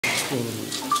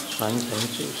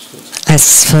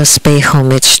Let's first pay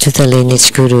homage to the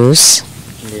lineage gurus.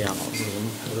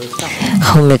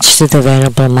 Homage to the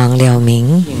Venerable Monk Liao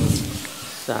Ming.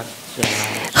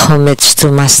 Homage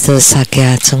to Master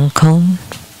Sakya Tsongkhong.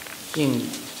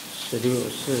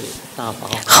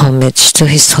 Homage to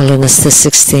His Holiness the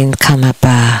 16th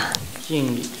Karmapa.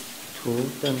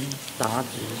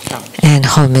 And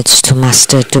homage to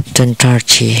Master Dubden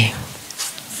Dorji.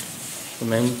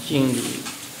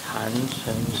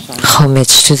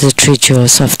 Homage to the three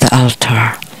jewels of the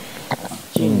altar.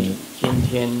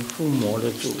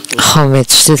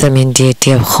 Homage to the main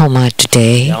deity of Homa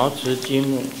today,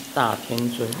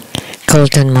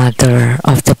 Golden Mother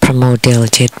of the primordial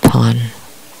Jitpon,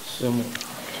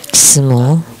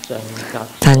 Simu,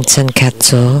 Tanchen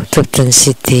Katso, Dubden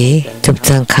City,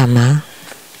 Dubden Kama.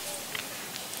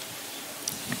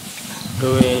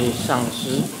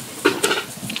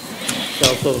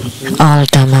 All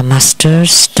Dharma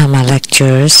masters, Dharma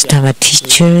lecturers, Dharma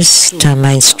teachers,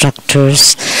 Dharma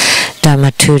instructors,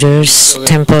 Dharma tutors,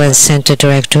 temple and center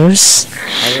directors,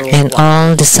 and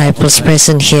all disciples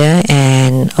present here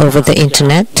and over the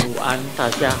internet.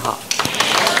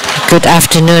 Good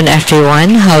afternoon,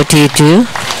 everyone. How do you do?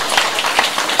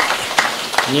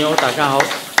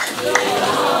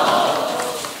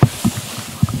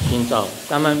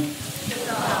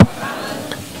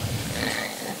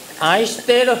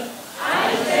 Aishiteru.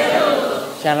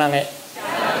 Sarange.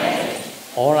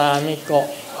 Hola, amigo.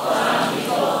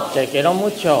 Te quiero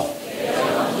mucho.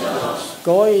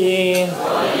 Sugoi.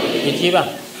 Ichiba.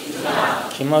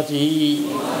 Kimochi.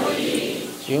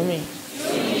 Yumi.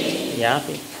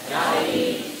 Yapi.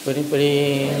 Purin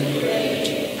purin.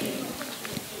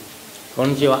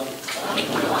 Konnichiwa.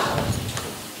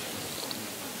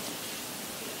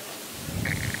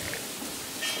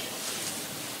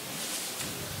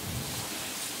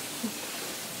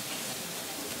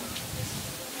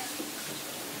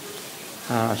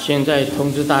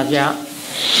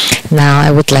 Now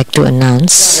I would like to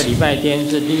announce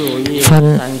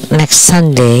from next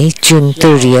Sunday, June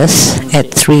 30th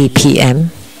at 3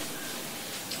 p.m.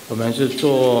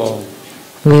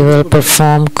 we will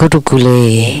perform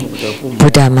Gurukule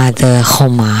Buddha Mother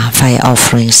Homa fire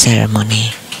offering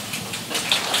ceremony.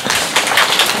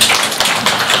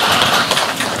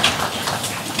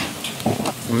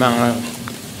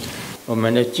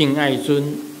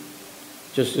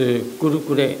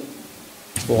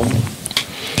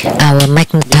 Our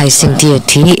magnetizing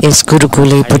deity is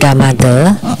Gurukule Buddha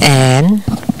Mother and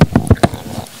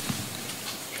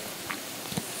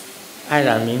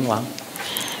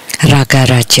Raga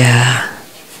Raja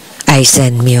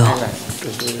Aizen Myo.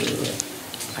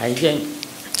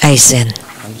 Aizen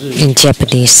in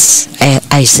Japanese,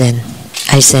 Aizen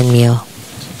Myo.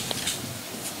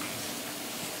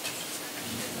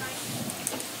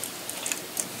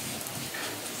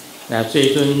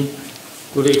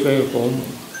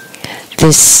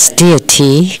 This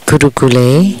deity,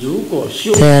 Gurukule,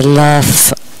 the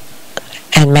love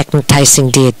and magnetizing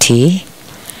deity,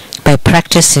 by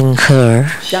practicing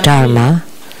her Dharma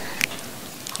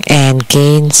and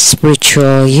gain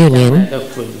spiritual union,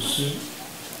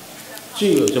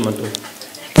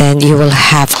 then you will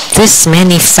have this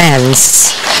many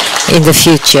fans in the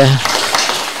future.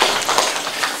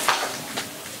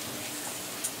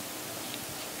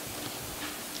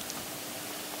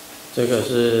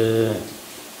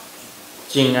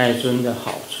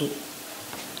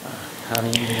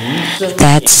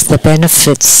 That's the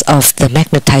benefits of the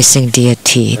magnetizing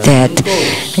deity, that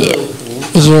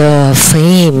your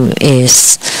fame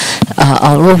is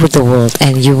all over the world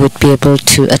and you would be able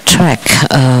to attract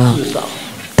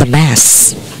the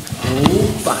mass.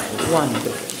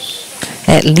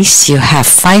 At least you have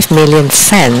 5 million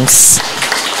fans.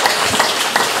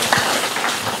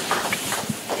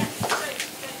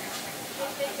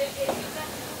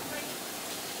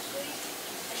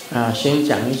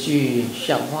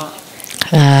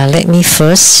 Let me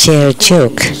first share a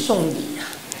joke.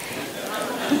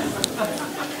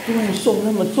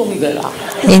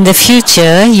 In the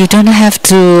future, you don't have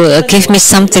to give me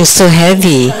something so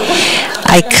heavy.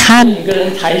 I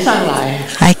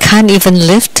can't even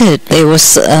lift it. It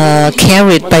was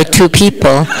carried by 2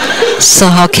 people. So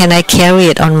how can I carry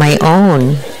it on my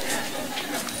own?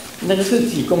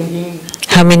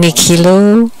 How many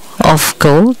kilo of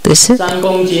gold is it?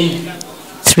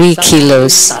 3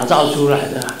 kilos.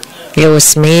 It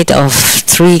was made of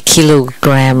 3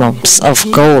 kilograms of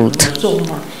gold.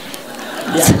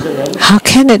 How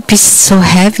can it be so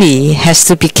heavy? It has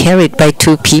to be carried by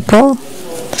 2 people?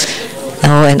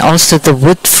 Oh, and also the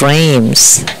wood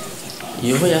frames.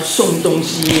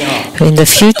 In the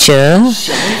future,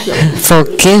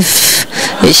 forgive.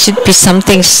 It should be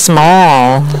something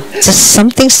small. Just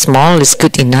something small is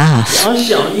good enough.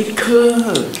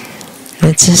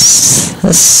 It's just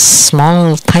a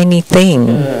small, tiny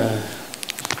thing.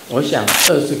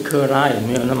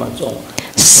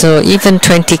 So even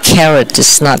 20 carats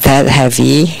is not that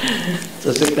heavy.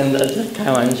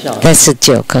 That's a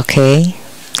joke, okay?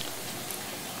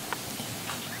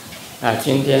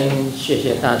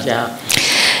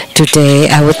 Today,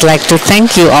 I would like to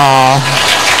thank you all.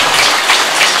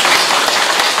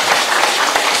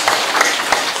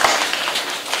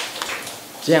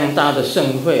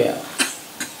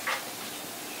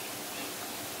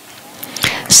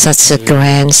 Such a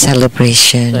grand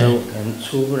celebration.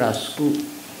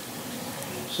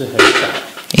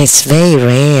 It's very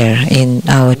rare in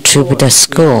our True Buddha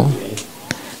school.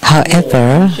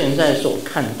 However,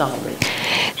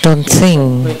 don't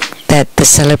think that the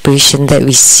celebration that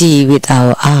we see with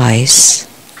our eyes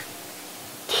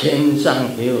is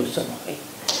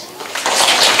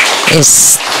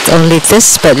only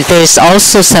this, but there is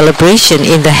also celebration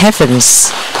in the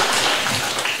heavens.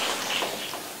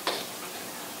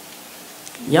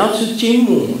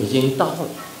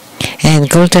 And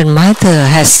Golden Mother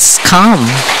has come.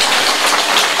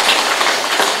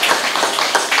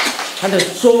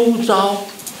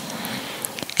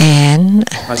 And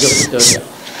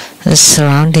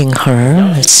surrounding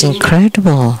her, it's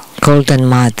incredible. Golden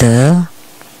Mother,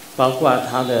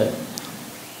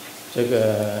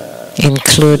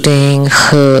 including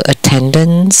her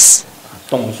attendants,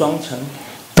 Dong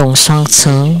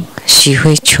Shuangcheng, Xu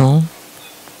Huiqiong,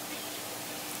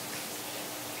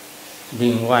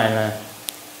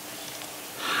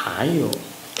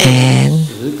 and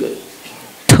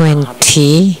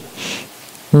 20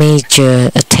 major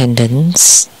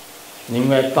attendants,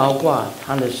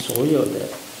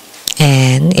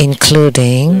 and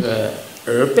including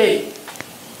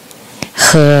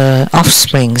her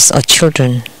offsprings or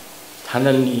children,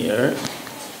 her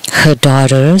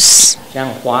daughters,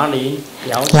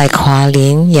 like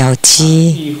Hualin,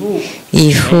 Yaoji,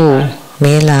 Yihu,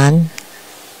 Meilan,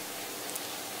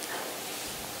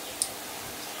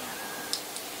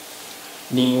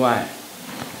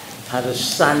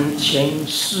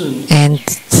 and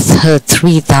her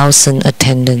 3,000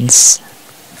 attendants.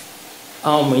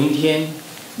 And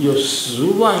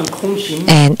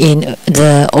in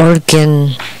the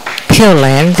Oregon Pure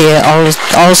Land, there are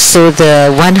also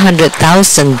the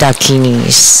 100,000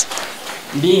 Dakinis.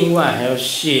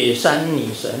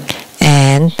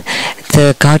 And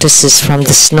the goddesses from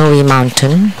the snowy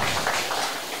mountain.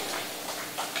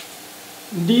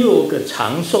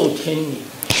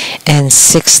 And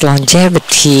 6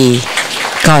 longevity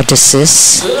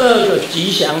goddesses,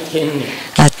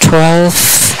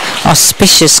 12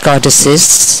 auspicious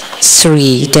goddesses,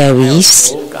 3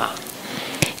 Devis,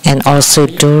 and also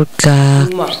Durga,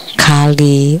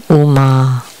 Kali,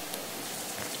 Uma.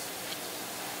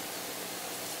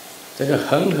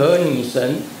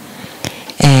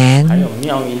 And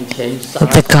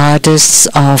the goddess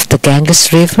of the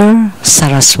Ganges River,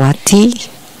 Saraswati,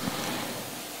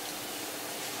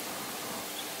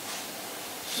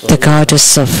 the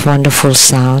goddess of wonderful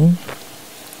sound,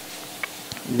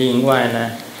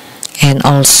 and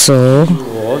also,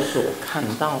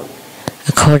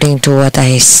 according to what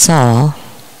I saw,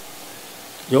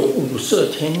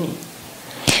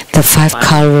 the 5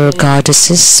 color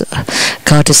goddesses,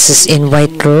 goddesses in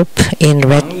white robe, in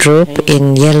red robe,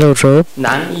 in yellow robe,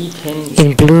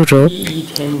 in blue robe,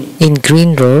 in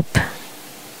green robe,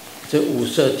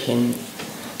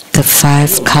 the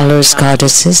 5 colors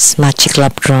goddesses,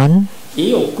 Machiklapdron,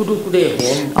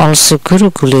 also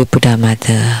Gurugule Buddha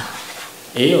Mother,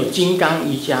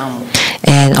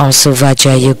 and also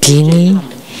Vajrayogini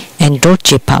and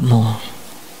Dorje Patmo.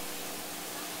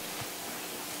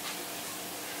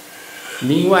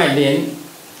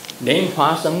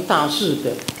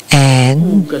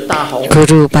 And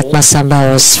Guru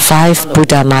Padmasambhava's 5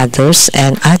 Buddha mothers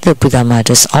and other Buddha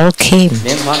mothers all came.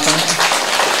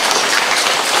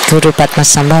 Guru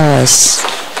Padmasambhava's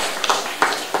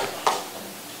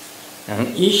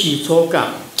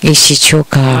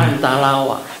Ishichoka,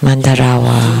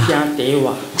 Mandarawa,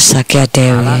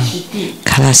 Sakyadevi,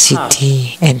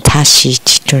 Kalasiti, and Tashi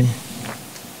children.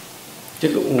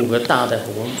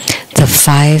 The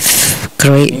 5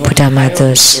 great Buddha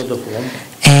mothers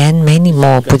and many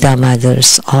more Buddha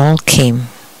mothers all came.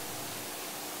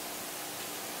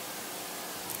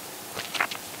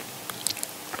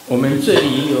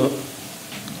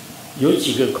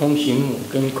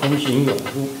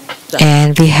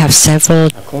 And we have several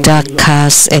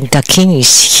Dakas and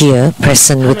Dakinis here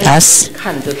present with us,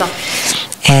 看得到，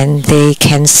 and they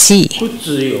can see. 不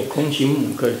只有空行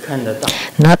母可以看得到，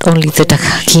 Not only the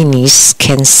Dakinis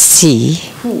can see,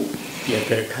 父也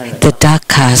可以看得 the 到。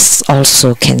 Dakas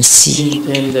also can see. 今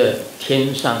天的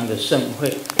天上的盛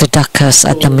会， The Dakas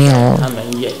at the 他 mill.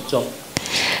 们眼中，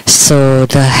 So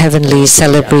the heavenly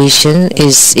celebration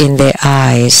is in their 因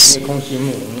eyes. 为空行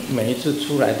母每一次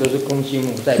出来都是空行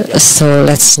母在讲。 So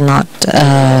let's not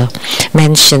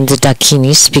mention the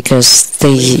Dakinis because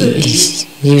they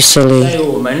usually, 在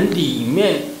我们里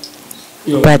面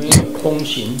有没 But 有空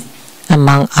行？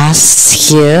 among us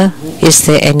here, is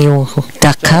there any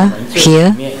Daka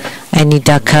here? Any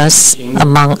Dakas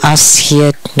among us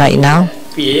here right now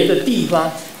别的地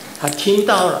方他听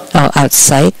到了， or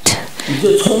outside? 你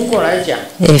就冲过来讲，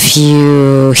 If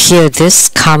you hear this,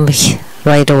 come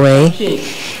right away 信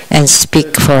and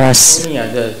speak for us. 尼亚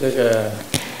的这个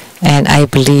And I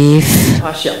believe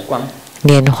花小光，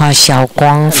 Nianhua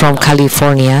Xiaoguang from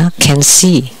California can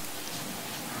see.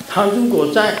 他如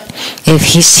果在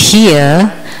If he's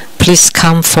here, please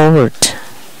come forward.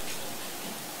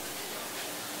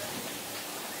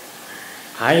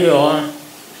 还有啊，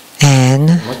 And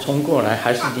怎么冲过来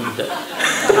还是你的？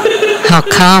 how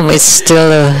come it's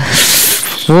still a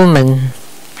woman?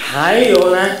 还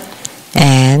有呢，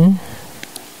 And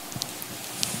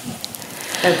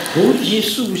在菩提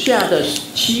树下的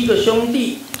7个兄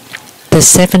弟， the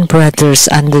 7 brothers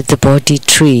under the Bodhi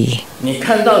tree. 你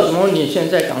看到什么？你现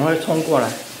在赶快冲过来，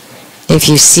 If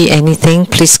you see anything,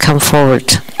 please come forward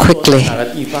哪 quickly, 个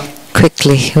地方？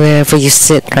 quickly, wherever you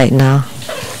sit right now.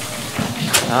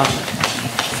 好，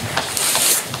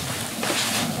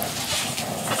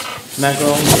麦克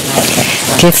风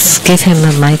给 Give him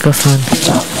a microphone.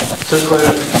 他。生日快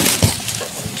乐！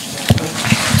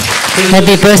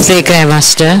 Happy birthday,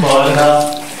 Grandmaster. 保安他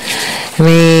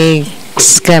May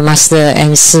Grandmaster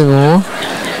and Simu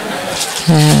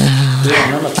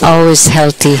always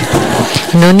healthy.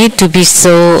 No need to be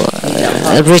so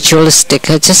ritualistic.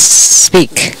 Just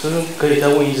speak. 可以再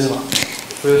问一次吗？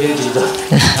我有点紧张。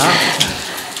啊？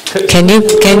 Can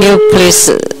you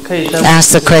please 可以再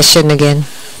ask the question again?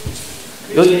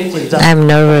 有点紧张。 I'm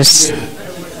nervous.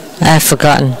 I've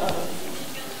forgotten.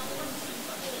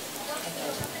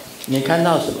 你看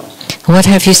到什么？ What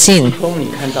have you seen 空你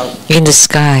看到什么？ in the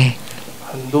sky?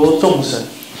 很多众神。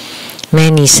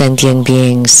 Many sentient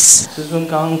beings. 师尊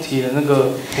刚刚提的那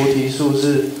个菩提树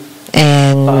是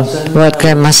And what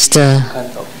Grandmaster 看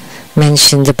到。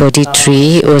 mentioned the Bodhi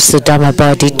tree was the Dhamma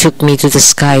body took me to the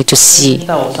sky to see.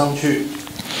 带我上去。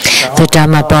 The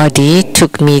Dhamma body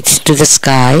took me to the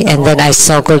sky, and then I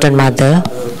saw Golden Mother,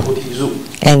 菩提树。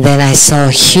 and then I saw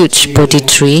a huge Bodhi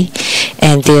tree,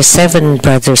 and there are 7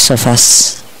 brothers of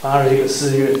us 发了一个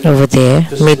誓愿， over there,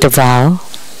 made a vow.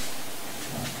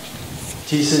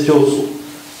 济世救赎。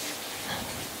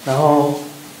然后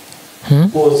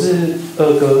我是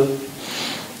二哥。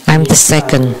 I'm the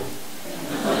second.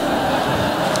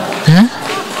 Huh?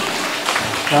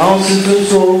 然后师尊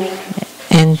说，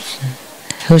 And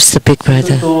who's the big 师 brother?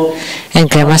 尊说， And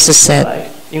Grandmaster said,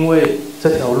 因为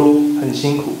这条路很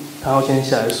辛苦，他要先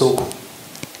下来受苦。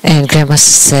 and Grandmaster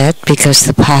said, because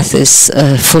the path is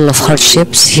full of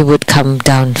hardships, he would come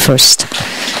down first.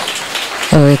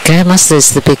 Grandmaster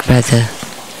is the big brother.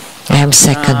 I am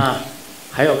second.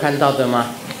 还有看到的吗？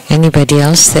 Anybody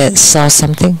else that saw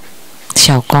something?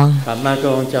 Xiao Guang. 把麦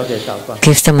克风交给小光。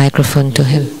 Give the microphone to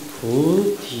him.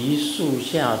 菩提树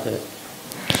下的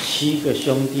7个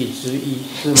兄弟之一，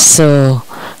是吗？ So,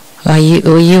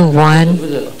 were you one? 不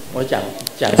是，我讲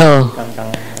Oh. 刚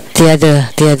刚。 The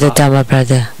other Dhamma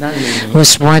brother 那你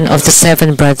was one of the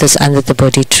 7 brothers under the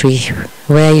Bodhi tree.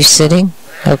 Where are you sitting?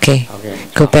 Okay, OK，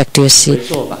 go back to your 回 seat.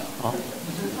 坐吧，好。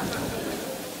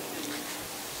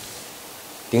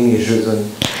顶礼师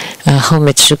尊。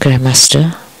 Homage to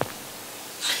Grandmaster.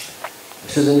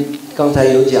 师尊刚才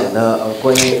有讲的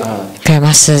关于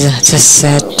Grandmaster just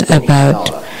said about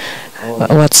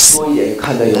what's 多也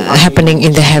看到有 happening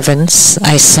in the heavens.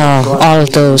 I saw all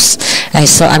those. I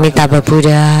saw Amitabha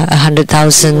Buddha,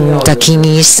 100,000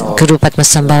 Dakinis, Guru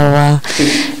Padmasambhava,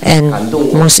 and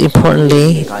most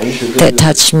importantly, that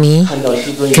touched me,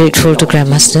 grateful to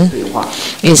Grandmaster,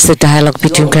 is the dialogue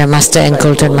between Grandmaster and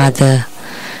Golden Mother.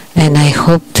 And I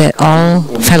hope that all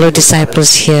fellow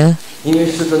disciples here 因为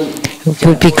师尊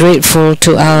would be grateful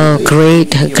to our great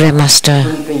Grandmaster.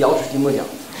 跟瑶池金波讲，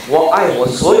我爱我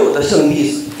所有的圣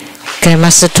弟子。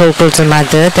 Grandmaster told Golden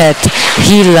Mother that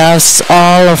he loves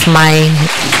all of my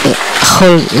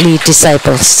holy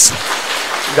disciples.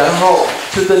 然后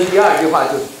师尊第二句话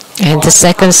就 And the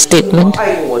second statement,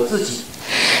 爱我自己。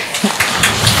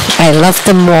I love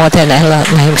them more than I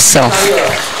love myself.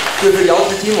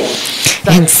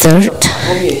 And third,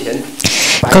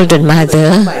 Golden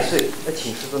Mother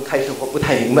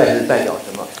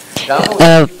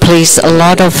placed a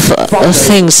lot of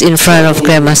things in front of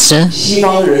Grandmaster.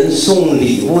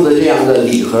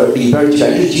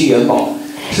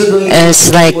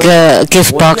 It's like a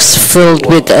gift box filled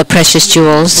with precious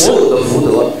jewels.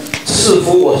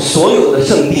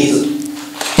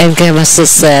 And Grandmaster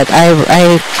said,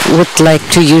 I would like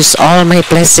to use all my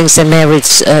blessings and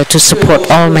merits to support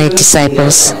all my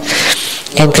disciples.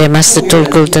 And Grandmaster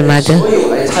told Golden Mother,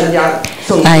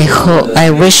 I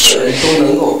wish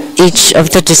each of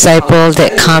the disciples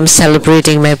that come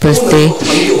celebrating my birthday,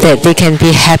 that they can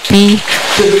be happy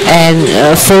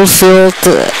and fulfilled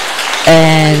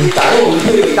and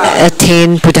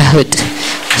attain Buddhahood.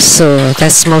 So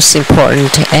that's most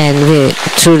important, and we're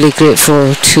truly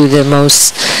grateful to the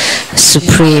most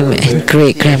supreme and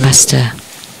great Grandmaster.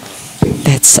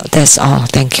 That's all.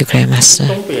 Thank you, Grandmaster.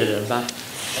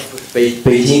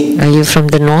 Are you from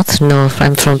the north? No,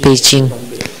 I'm from Beijing.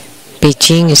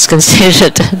 Beijing is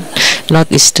considered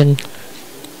northeastern.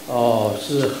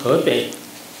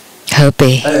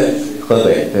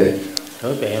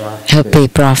 Hebei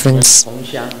province.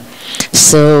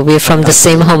 So we're from the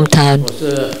same hometown.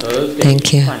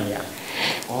 Thank you.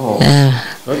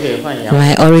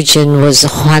 My origin was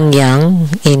Huanyang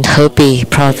in Hebei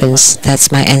province.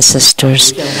 That's my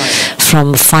ancestors.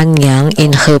 From Huanyang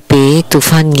in Hebei to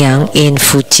Huanyang in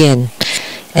Fujian,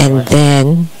 and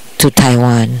then to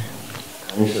Taiwan.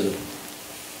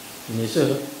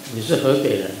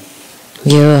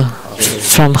 You're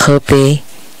from Hebei,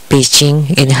 Beijing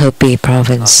in Hebei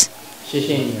province.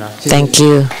 Thank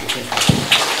you.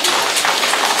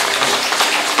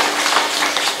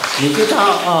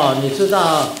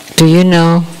 Do you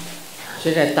know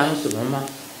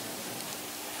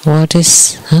what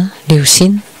is Liu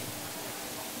Xin?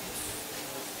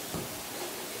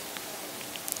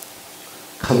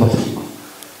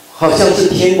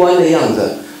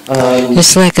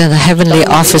 It's like a heavenly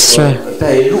officer.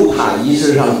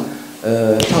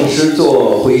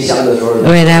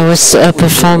 When I was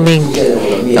performing,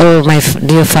 oh my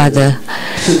dear father,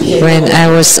 when I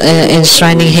was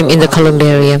enshrining him in the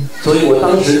columbarium,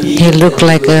 he looked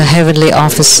like a heavenly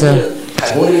officer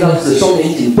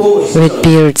with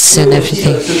beards and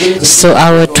everything. So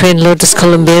our twin lotus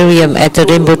columbarium at the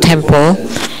Rainbow Temple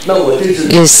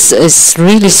is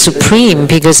really supreme,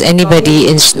 because anybody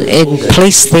in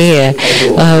place there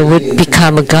would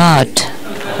become a god.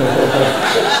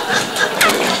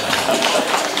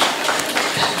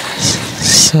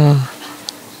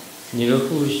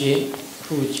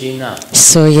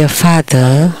 So your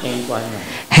father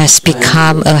has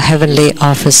become a heavenly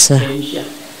officer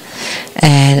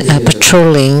and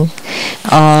patrolling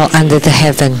all under the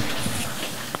heaven.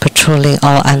 Patrolling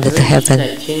all under the heaven.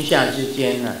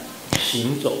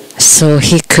 So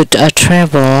he could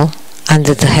travel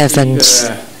under the heavens.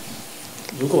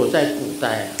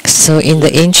 So in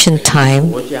the ancient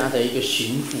time,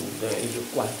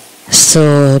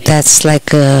 so that's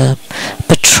like a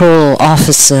patrol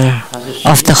officer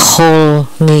of the whole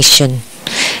nation.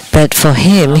 But for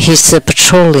him, he's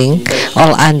patrolling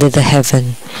all under the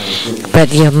heaven.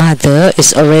 But your mother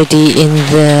is already in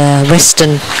the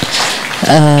western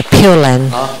Pure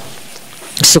Land,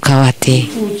 Sukhavati.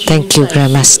 Thank you,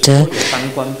 Grandmaster.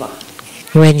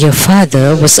 When your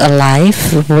father was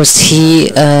alive, was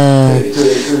he a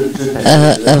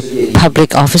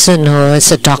public officer? No,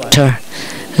 it's a doctor.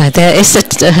 There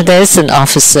is an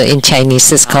officer in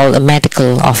Chinese. It's called a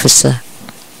medical officer.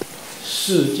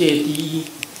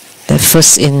 The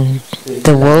first in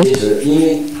the world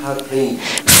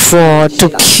to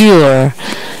cure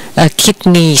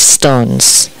kidney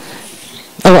stones.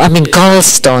 Oh, I mean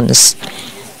gallstones.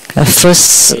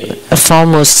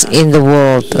 Foremost in the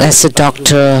world as a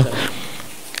doctor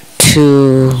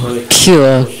to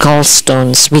cure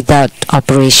gallstones without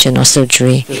operation or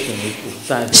surgery.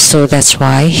 So that's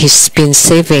why he's been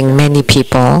saving many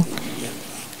people.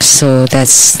 So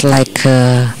that's like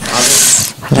a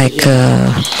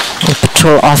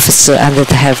patrol officer under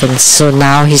the heavens. So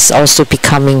now he's also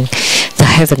becoming the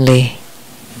heavenly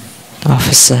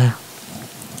officer.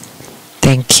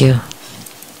 Thank you.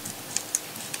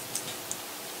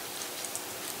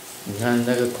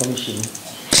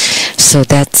 So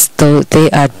they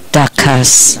are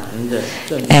dakas,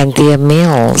 and they are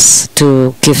males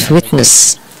to give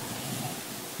witness.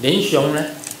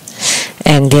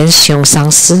 And Lian Xiong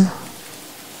Sangsi,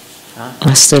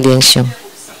 Master Lian Xiong.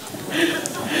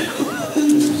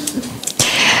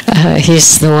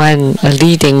 He's the one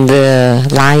leading the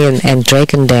lion and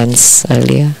dragon dance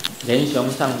earlier.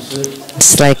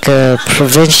 It's like a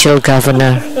provincial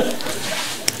governor,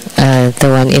 the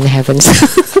one in heavens.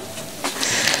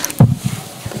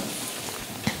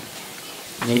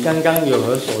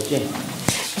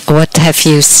 What have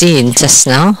you seen just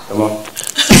now?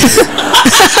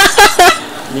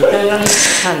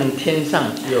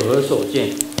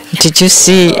 Did you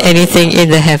see anything in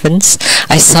the heavens?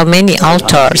 I saw many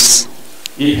altars.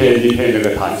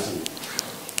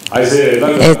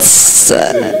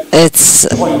 It's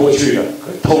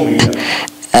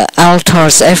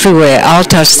altars everywhere.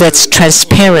 Altars that's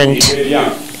transparent.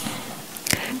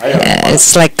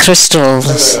 It's like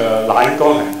crystals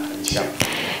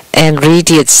and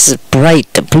radiates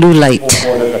bright blue light.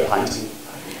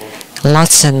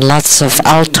 Lots and lots of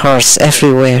altars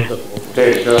everywhere.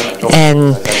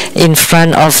 And in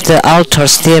front of the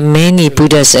altars there are many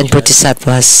Buddhas and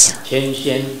Bodhisattvas.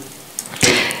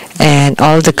 And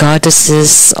all the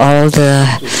goddesses, all the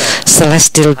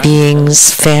celestial beings,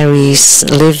 fairies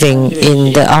living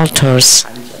in the altars.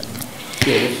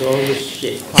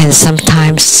 And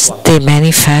sometimes they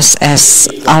manifest as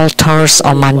altars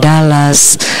or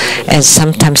mandalas, and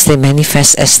sometimes they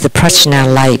manifest as the prajna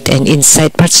light, and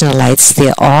inside prajna lights they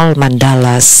are all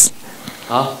mandalas.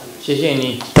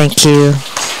 Thank you.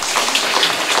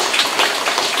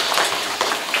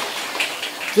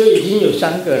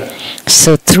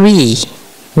 So 3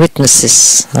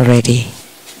 witnesses already.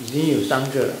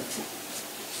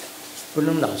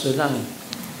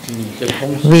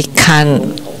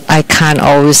 I can't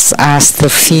always ask the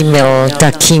female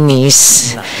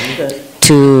dakinis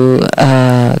to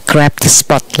grab the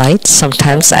spotlight.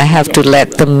 Sometimes I have to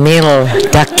let the male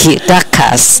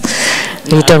dakas.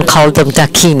 We don't call them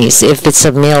dakinis. If it's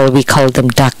a male, we call them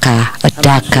daka, a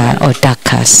daka or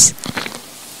dakas,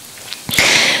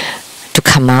 to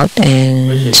come out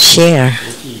and share.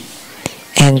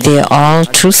 And they're all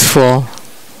truthful.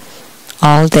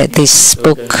 All that they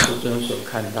spoke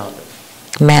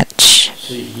match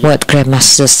what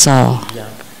Grandmaster saw.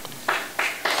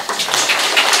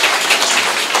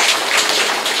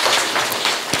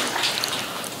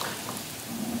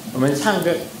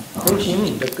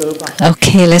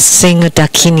 Okay, let's sing a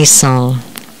Dakini song.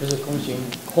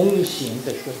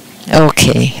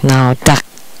 Okay, now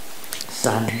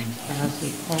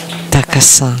Daka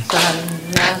song.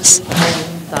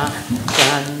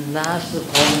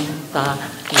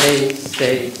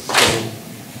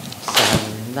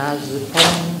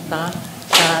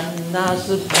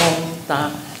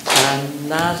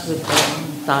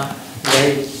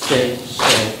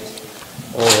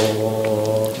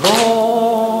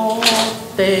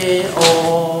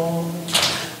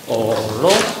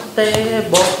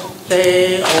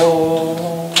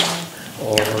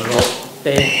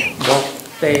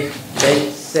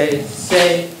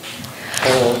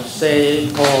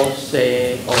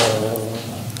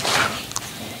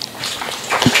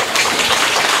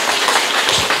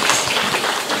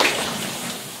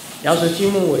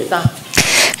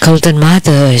 Golden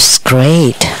Mother is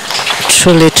great,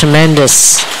 truly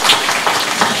tremendous.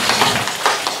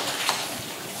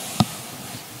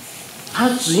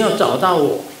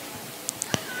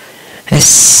 As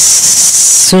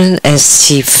soon as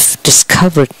she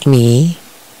discovered me,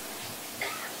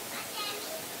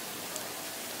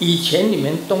 in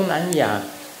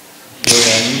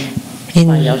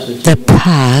the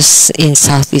past in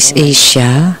Southeast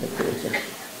Asia,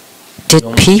 did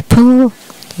people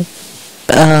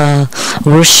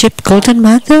worship Golden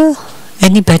Mother?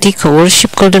 Anybody could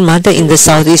worship Golden Mother in the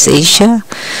Southeast Asia?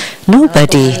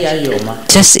 Nobody.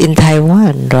 Just in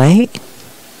Taiwan, right?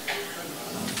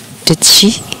 Did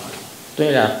she?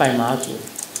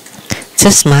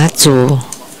 Just Mazu.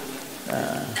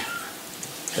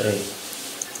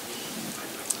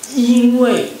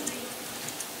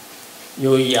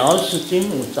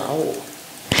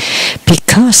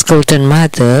 Because Golden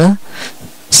Mother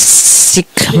seek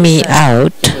me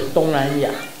out,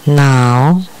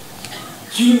 now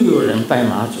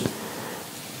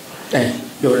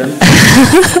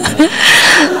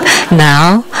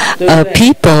now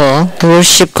people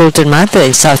worship Golden Mother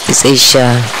in Southeast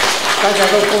Asia.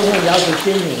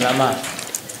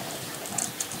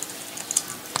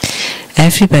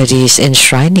 Everybody is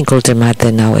enshrining Golden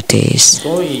Mother nowadays.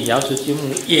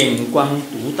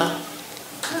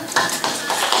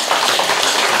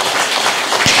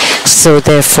 So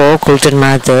therefore, Golden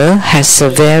Mother is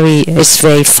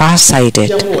very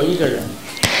far-sighted.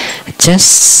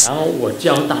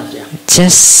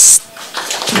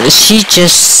 She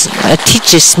just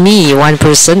teaches me, one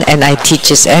person, and I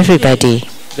teaches everybody.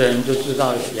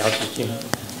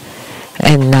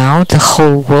 And now the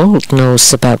whole world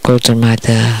knows about Golden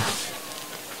Mother.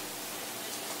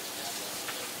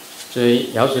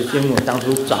 When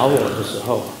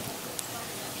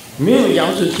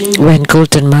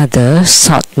Golden Mother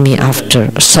sought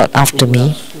after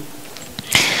me,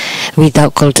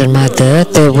 without Golden Mother,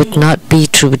 there would not be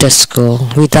True Buddha School.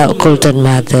 Without Golden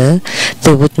Mother,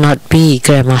 there would not be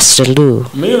Grandmaster Lu.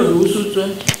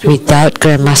 Without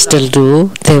Grandmaster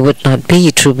Lu, there would not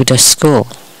be True Buddha School.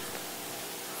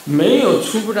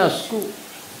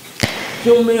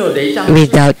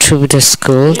 Without True Buddha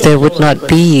School, there would not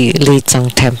be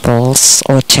Leizang temples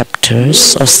or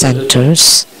chapters or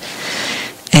centers,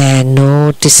 and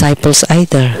no disciples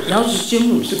either.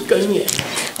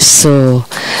 So,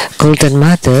 Golden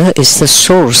Mother is the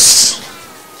source.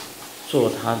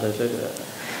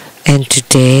 And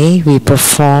today we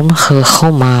perform her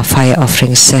Homa fire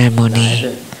offering ceremony.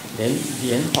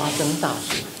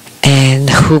 And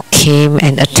who came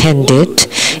and attended,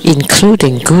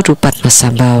 including Guru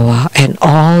Padmasambhava and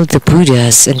all the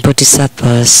Buddhas and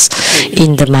Bodhisattvas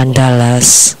in the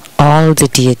mandalas, all the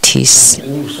deities,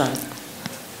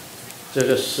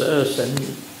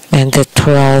 and the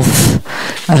 12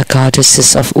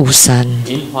 goddesses of Usan,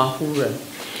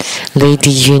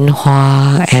 Lady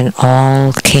Yunhua, and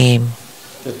all came.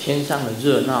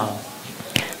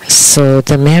 So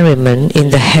the merriment in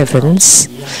the heavens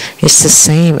is the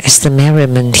same as the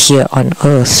merriment here on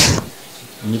earth.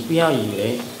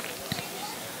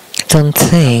 Don't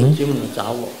think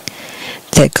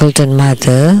that Golden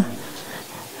Mother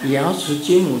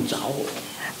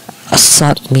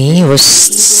sought me was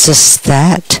just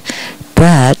that,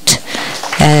 but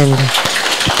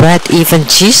even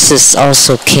Jesus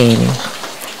also came.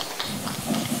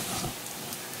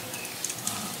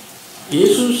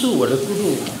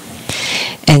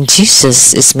 And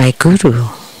Jesus is my Guru.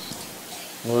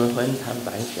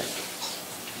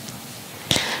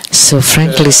 So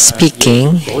frankly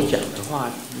speaking,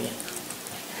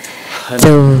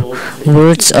 the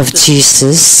words of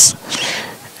Jesus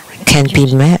can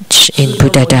be matched in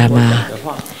Buddha Dharma.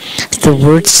 The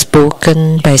words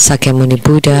spoken by Sakyamuni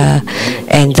Buddha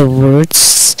and the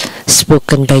words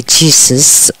spoken by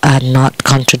Jesus are not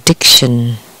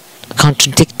contradicting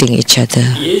each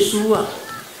other.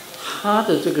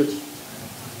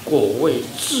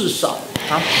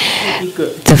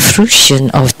 The fruition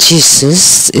of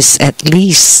Jesus is at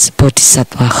least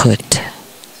Bodhisattvahood.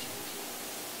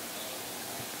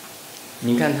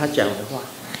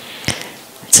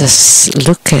 Just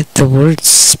look at the words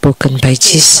spoken by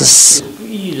Jesus.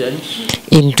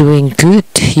 In doing good,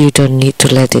 you don't need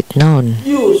to let it known.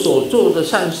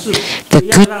 The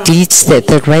good deeds that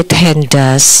the right hand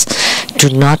does, do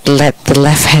not let the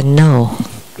left hand know.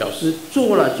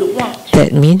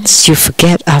 That means you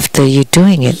forget after you're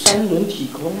doing it.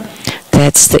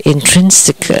 That's the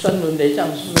intrinsic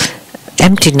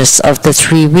emptiness of the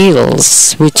three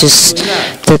wheels, which is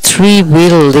the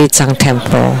three-wheel Leizang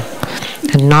temple,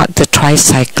 and not the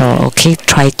tricycle, okay,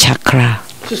 tri-chakra.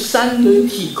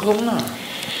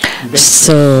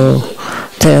 So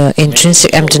the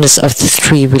intrinsic emptiness of the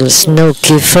three wheels, no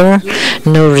giver,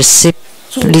 no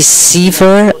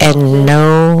receiver, and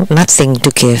nothing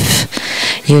to give.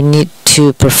 You need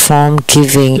to perform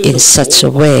giving in such a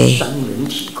way.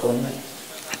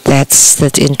 That's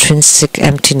the intrinsic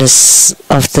emptiness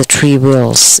of the three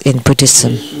wheels in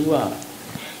Buddhism.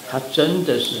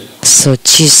 So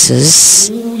Jesus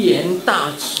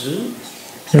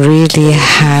really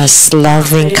has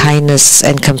loving kindness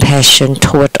and compassion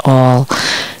toward all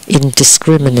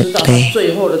indiscriminately.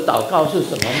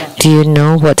 Do you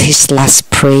know what his last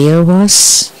prayer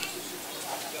was?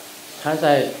 At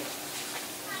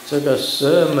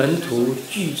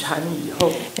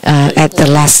the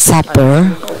Last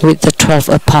Supper with the 12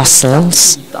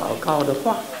 apostles,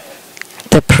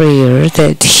 the prayer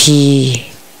that he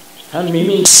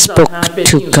spoke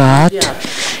to God,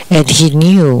 and he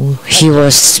knew he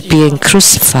was being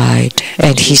crucified,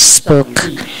 and he spoke,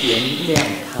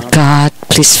 God,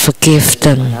 please forgive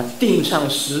them,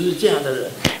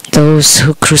 those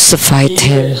who crucified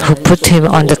him, who put him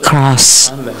on the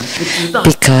cross,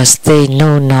 because they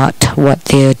know not what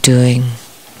they are doing.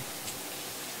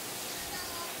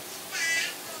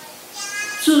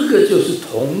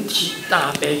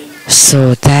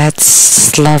 So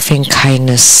that's loving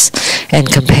kindness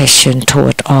and compassion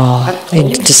toward all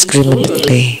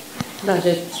indiscriminately.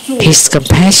 He's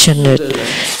compassionate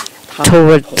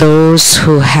toward those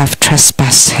who have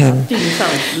trespassed him,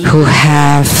 who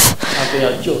have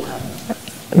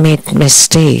made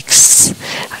mistakes,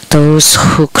 those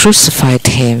who crucified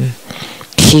him.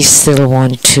 He still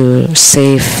wants to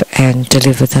save and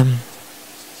deliver them.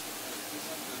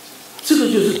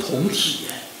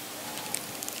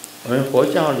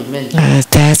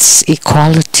 That's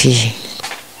equality.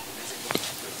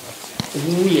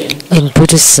 In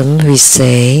Buddhism, we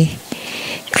say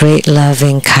great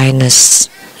loving kindness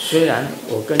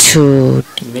to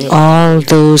all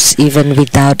those even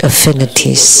without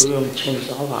affinities.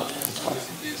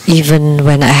 Even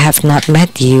when I have not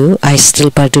met you, I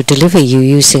still try to deliver you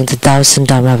using the 1,000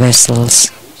 Dharma vessels.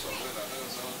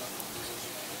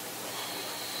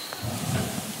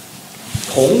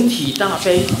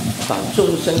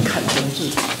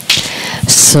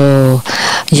 So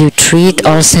you treat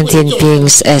all sentient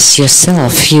beings as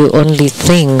yourself. You only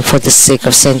think for the sake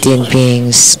of sentient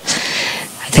beings.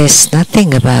 There's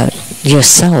nothing about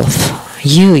yourself.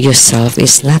 You yourself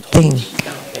is nothing.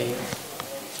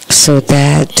 So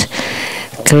that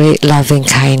great loving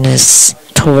kindness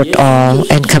toward all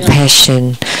and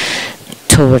compassion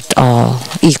toward all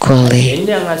equally.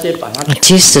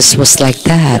 Jesus was like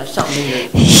that.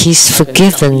 He's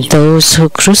forgiven those who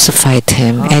crucified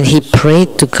him, and he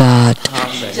prayed to God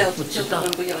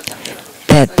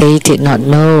that they did not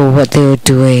know what they were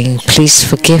doing. Please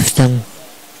forgive them.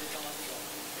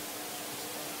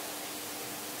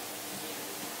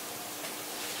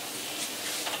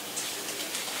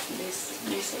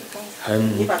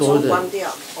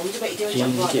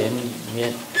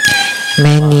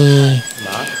 Many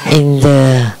in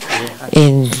the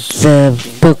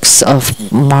books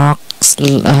of Mark,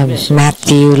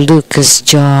 Matthew, Lucas,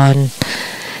 John,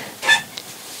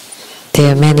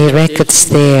 there are many records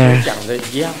there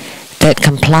that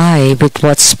comply with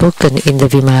what's spoken in the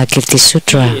Vimalakirti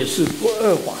Sutra.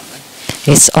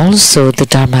 It's also the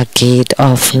Dharma gate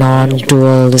of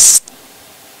non-dualism.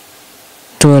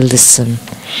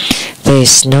 There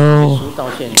is no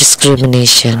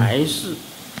discrimination,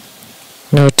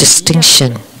 no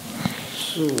distinction.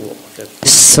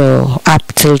 So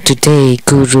up till today,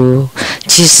 Guru,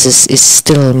 Jesus is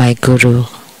still my Guru.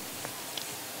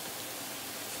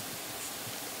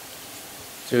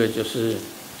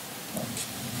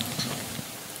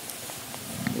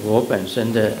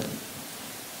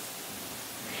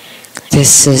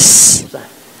 This is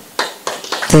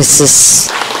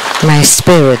my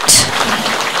spirit.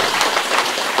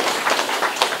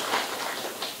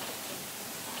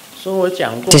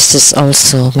 This is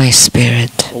also my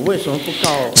spirit.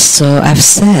 So I've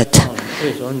said,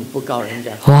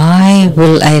 why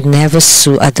will I never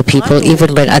sue other people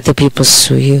even when other people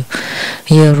sue you?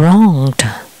 You're wronged.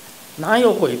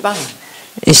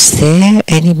 Is there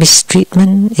any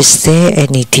mistreatment? Is there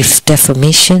any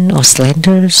defamation or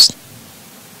slanders?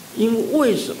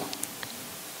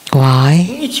 Why?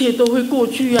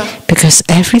 Because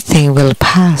everything will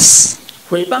pass.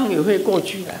 The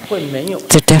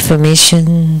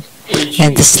defamation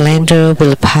and the slander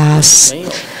will pass.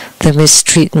 The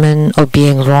mistreatment or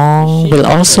being wrong will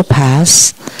also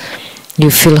pass.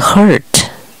 You feel hurt.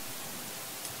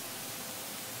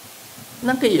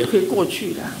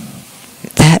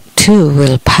 That too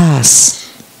will pass.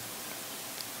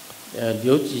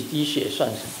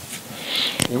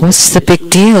 What's the big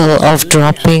deal of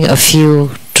dropping a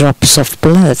few drops of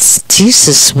blood?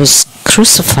 Jesus was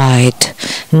crucified,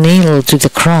 nailed to the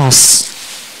cross.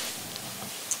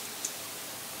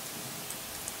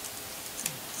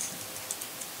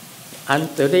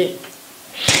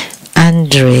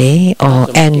 Andre or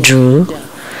Andrew,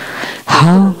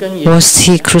 how was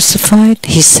he crucified?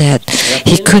 He said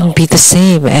he couldn't be the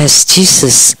same as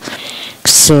Jesus,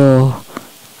 so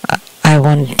I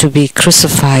want to be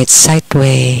crucified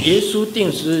sideways.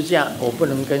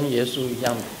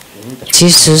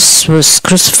 Jesus was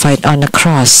crucified on a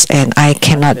cross, and I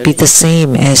cannot be the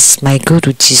same as my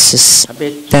Guru Jesus.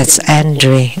 That's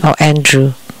Andre or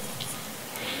Andrew.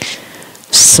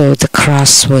 So the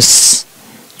cross was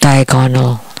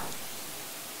diagonal.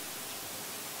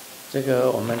 In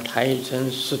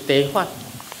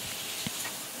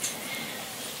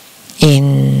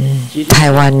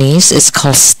Taiwanese, it's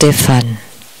called Stefan.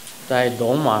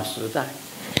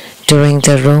 During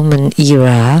the Roman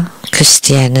era,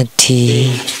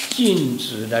 Christianity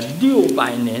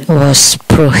was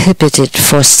prohibited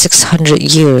for 600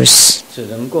 years.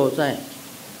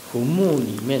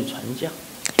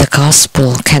 The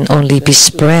gospel can only be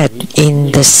spread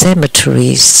in the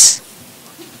cemeteries.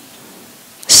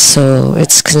 So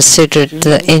it's considered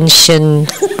the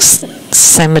ancient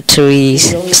cemetery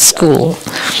school,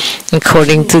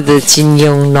 according to the Jin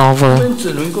Yong novel.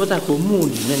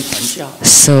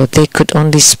 So they could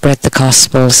only spread the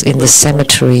gospels in the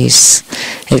cemeteries.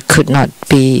 It could not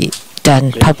be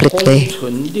done publicly.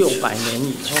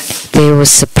 They were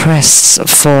suppressed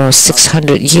for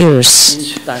 600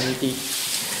 years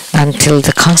until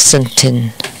the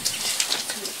Constantine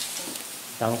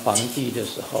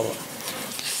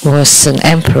was an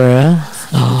emperor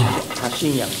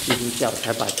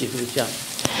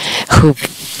who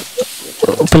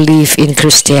believed in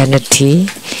Christianity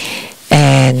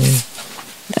and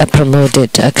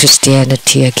promoted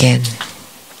Christianity again.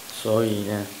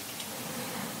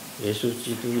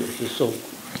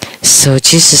 So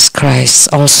Jesus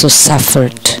Christ also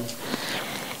suffered.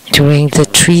 During the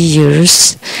 3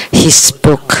 years, he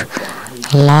spoke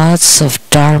lots of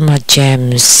Dharma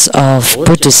gems of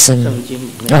Buddhism,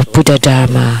 of Buddha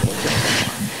Dharma.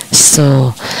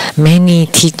 So many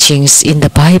teachings in the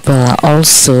Bible are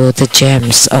also the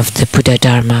gems of the Buddha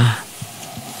Dharma.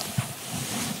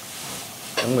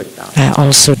 And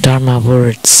also Dharma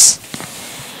words.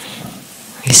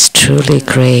 It's truly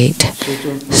great.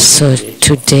 So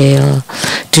today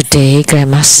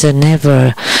Grandmaster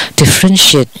never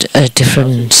differentiate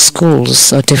different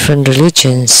schools or different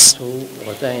religions.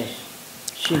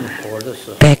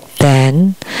 Back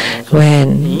then,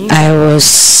 when I was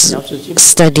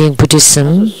studying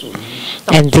Buddhism,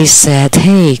 and they said,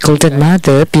 "Hey, Golden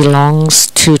Mother belongs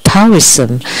to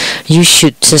Taoism. You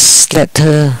should just let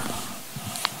her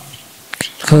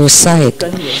go aside."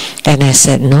 And I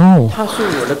said, "No,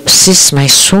 she's my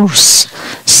source.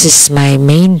 She's my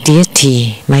main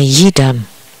deity, my yidam."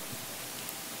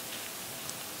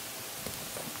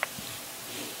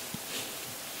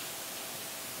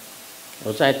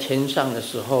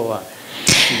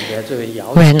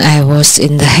 When I was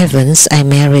in the heavens, I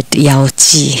married Yao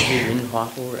Ji,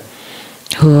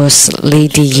 who was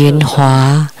Lady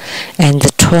Yunhua and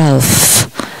the 12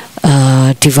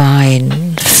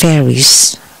 divine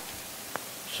fairies.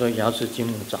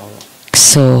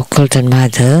 So Golden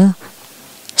Mother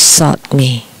sought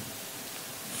me.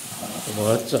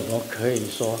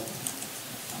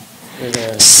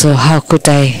 So how could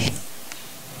I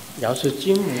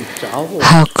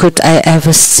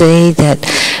ever say that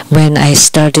when I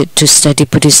started to study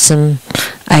Buddhism,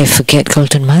 I forget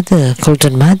Golden Mother?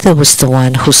 Golden Mother was the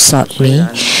one who sought me,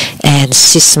 and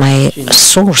she's my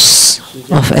source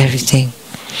of everything.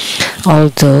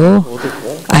 Although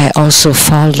I also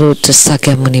followed the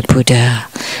Sakyamuni Buddha,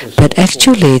 but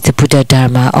actually the Buddha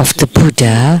Dharma of the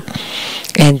Buddha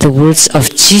and the words of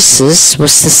Jesus were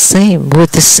the same.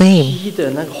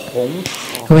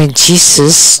 When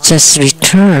Jesus just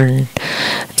returned,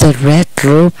 the red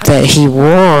robe that he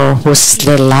wore was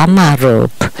the Lama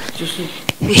robe.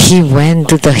 He went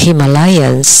to the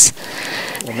Himalayas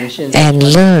and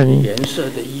learned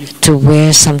to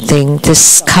wear something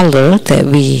this color that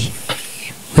we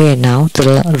wear now,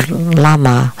 the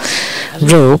Lama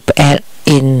robe,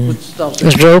 in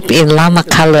Lama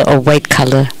color or white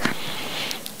color.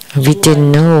 We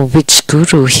didn't know which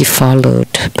guru he followed,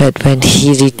 but when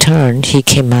he returned, he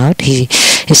came out, he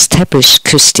established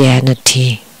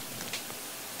Christianity.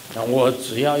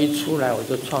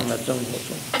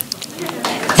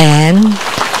 And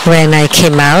when I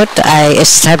came out, I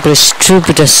established True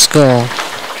Buddha School.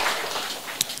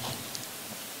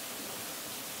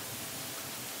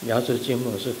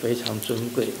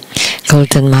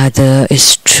 Golden Mother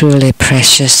is truly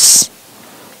precious.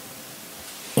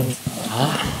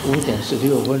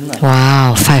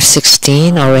 Wow,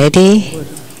 5:16 already?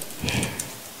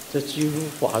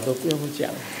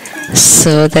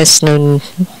 So there's no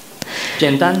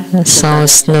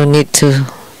need to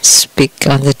speak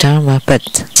on the Dharma, but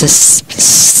just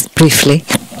briefly.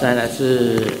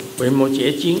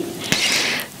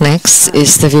 Next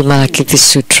is the Vimalakirti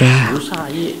Sutra.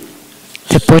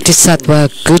 The Bodhisattva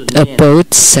Good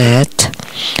Abode said,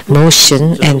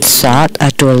 "Motion and thought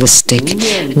are dualistic.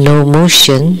 No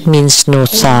motion means no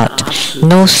thought.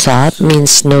 No thought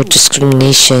means no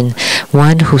discrimination.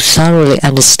 One who thoroughly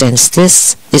understands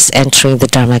this is entering the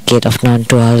Dharma gate of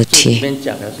non-duality."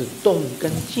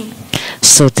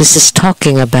 So this is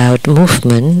talking about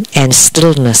movement and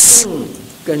stillness.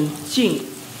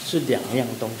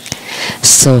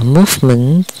 So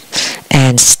movement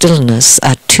and stillness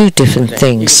are two different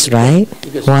things, right?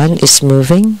 One is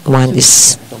moving, one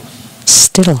is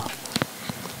still.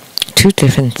 Two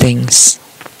different things.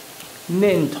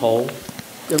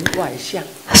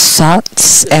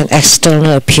 Thoughts and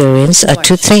external appearance are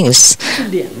two things.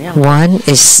 One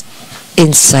is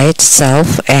inside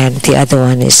self and the other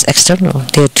one is external.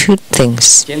 They are two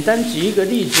things.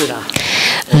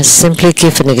 Simply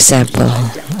give an example.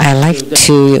 I like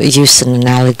to use an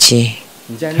analogy,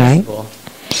 right?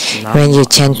 When you're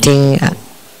chanting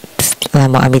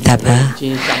Namo Amitabha,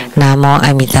 Namo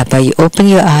Amitabha, you open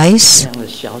your eyes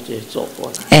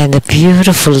and a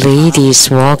beautiful lady is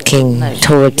walking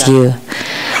toward you.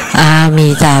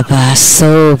 Amitabha,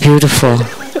 so beautiful.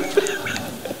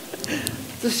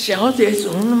 这小姐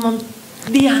怎么那么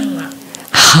亮啊？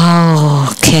 How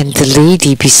can the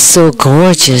lady be so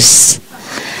gorgeous?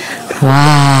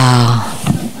 Wow.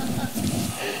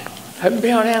 很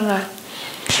漂亮啊。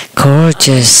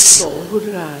 Gorgeous. 豆腐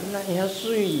啦，那也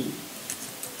水，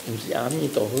不是阿弥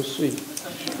陀佛水。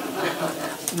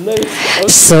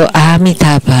 So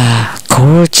Amitabha,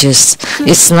 gorgeous.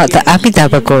 It's not the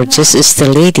Amitabha gorgeous, it's the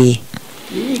lady.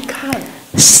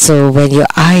 So when your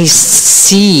eyes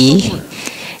see,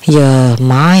 your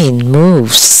mind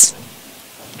moves.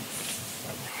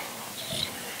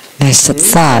 There's a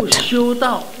thought.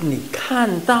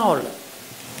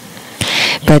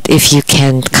 But if you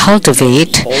can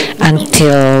cultivate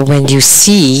until when you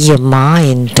see, your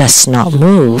mind does not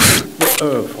move,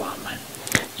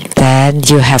 then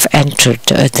you have entered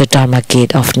the Dharma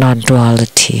gate of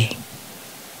non-duality.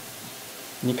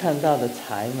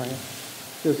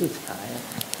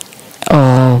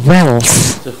 Or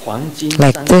wealth,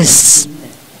 like this,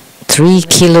 3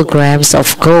 kilograms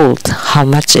of gold. How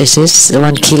much is this?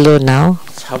 1 kilo now?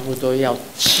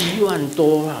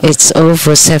 It's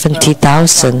over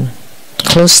 70,000,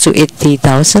 close to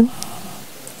 80,000.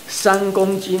 3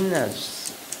公斤呢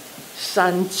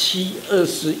，3、7、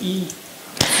21。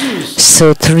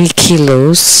 So 3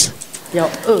 kilos. 要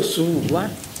25万。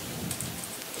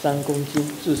3公斤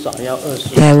至少要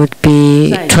20。That would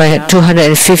be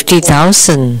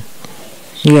 250,000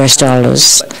 US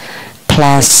dollars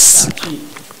plus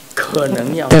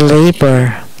the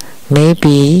labor.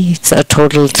 Maybe it's a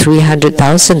total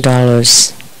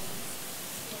 $300,000.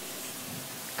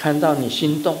 看到你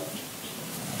心动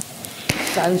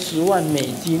，30万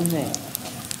美金呢。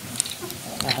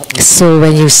 So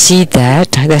when you see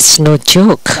that, that's no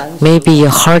joke. Maybe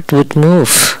your heart would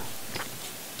move.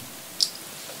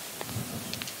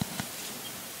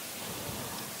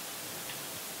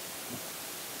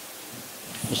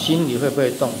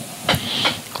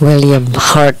 Will your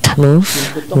heart move?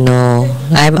 No,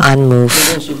 I'm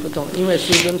unmoved.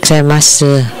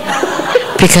 Grandmaster,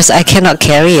 because I cannot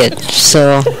carry it,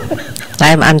 so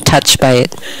I'm untouched by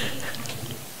it.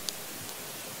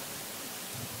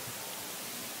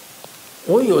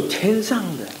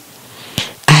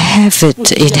 I have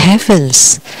it in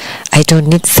heavens. I don't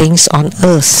need things on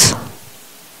earth.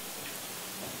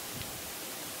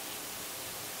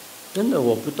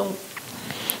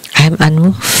 I'm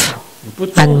unmoved.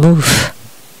 Unmoved.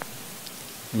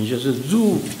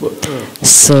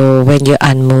 So when you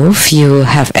unmoved, you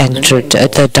have entered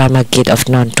the Dharma gate of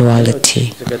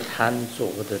non-duality.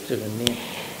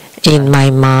 In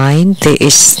my mind, there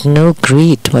is no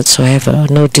greed whatsoever,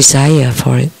 no desire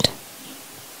for it.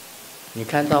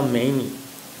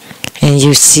 And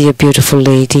you see a beautiful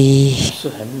lady.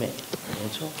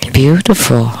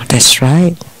 Beautiful, that's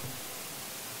right.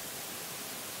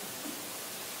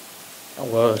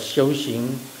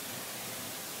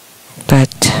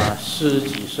 But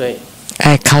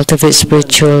I cultivate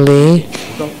spiritually,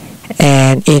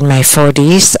 and in my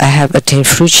 40s, I have attained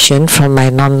fruition from my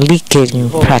non-leaking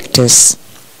practice.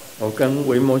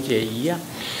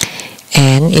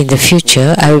 And in the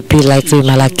future, I will be like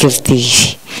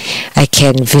Vimalakirti. I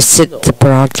can visit the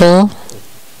brothel,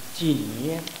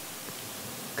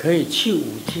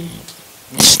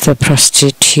 the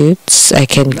prostitutes. I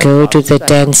can go to the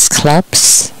dance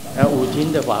clubs.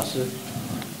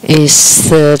 Is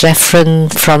the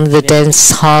reference from the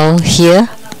dance hall here?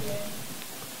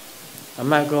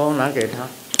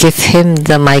 Give him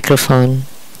the microphone.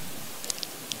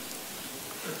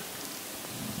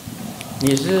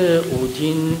 你是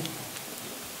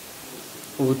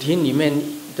舞厅里面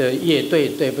的乐队，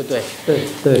对不对？对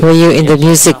对。Were you in the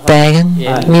music band?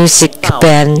 Music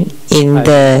band in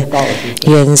the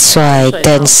Yuan Shuai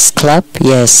Dance Club?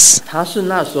 Yes. 他是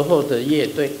那时候的乐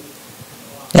队。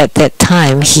At that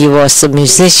time, he was a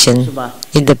musician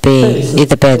in the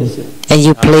band, and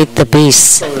you played the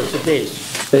bass. 对。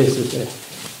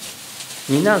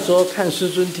你那时候看师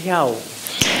尊跳舞。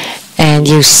 And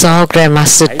you saw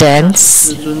Grandmaster dance.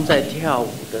 师尊在跳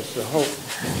舞的时候，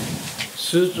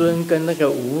师尊跟那个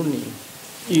舞女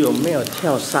有没有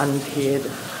跳3贴的？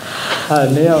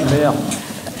没有。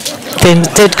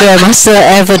Did Grandmaster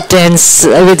ever dance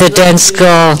with a dance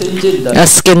girl,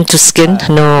 skin to skin?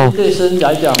 No.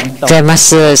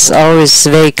 Grandmaster is always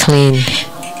very clean.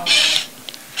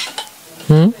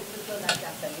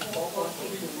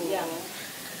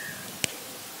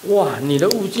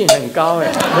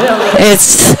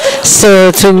 It's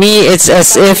so to me it's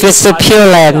as if it's a pure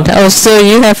land. Also,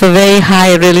 you have a very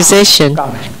high realization.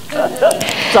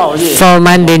 For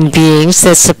mundane beings,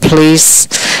 that's a place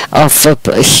of a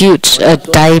huge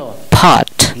dye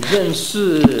pot.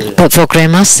 But for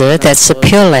Grandmaster, that's a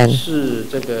Pure Land.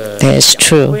 That's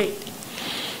true.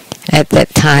 At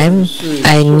that time,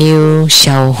 I knew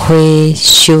Xiao Hui,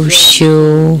 Xiu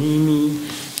Xiu,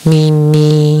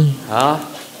 Mimi.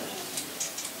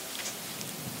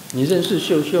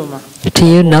 Do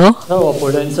you know? I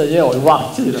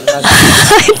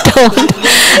don't.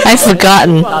 I've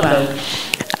forgotten.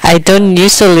 I don't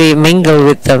usually mingle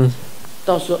with them.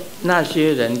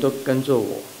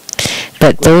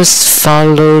 But those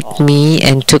followed me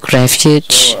and took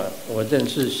refuge.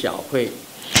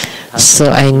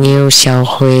 So I knew Xiao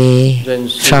Hui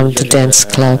from the dance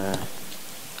club.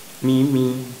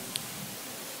 Mimi,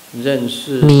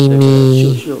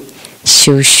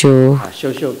 Xiu Xiu,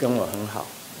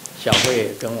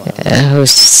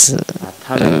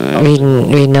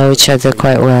 we know each other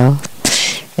quite well.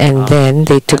 And then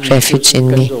they took refuge in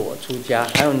me.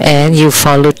 And you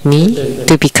followed me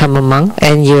to become a monk,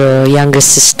 and your younger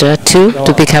sister too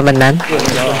to become a nun.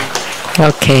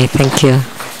 Okay, thank you.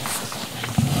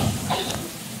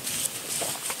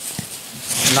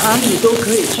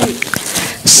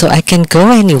 So I can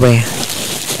go anywhere.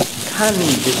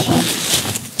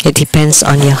 It depends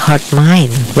on your heart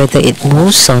mind, whether it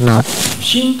moves or not.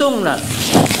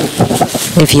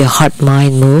 If your heart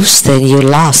mind moves, then you're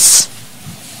lost.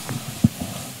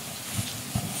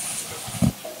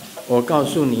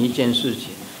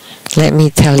 Let me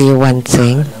tell you one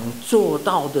thing.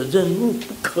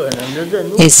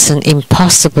 It's an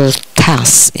impossible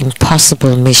task,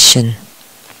 impossible mission.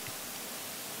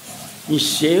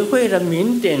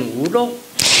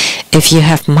 If you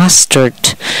have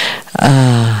mastered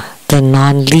the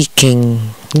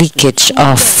non-leakage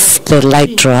of the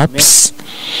light drops,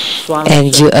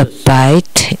 and you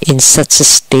abide in such a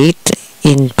state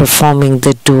in performing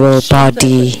the dual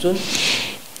body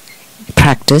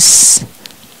practice,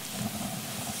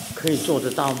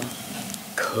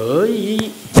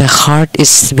 the heart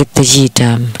is with the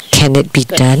yidam. Can it be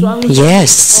done?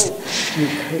 Yes.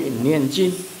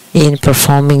 In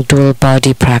performing dual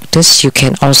body practice, you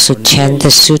can also chant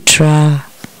the sutra.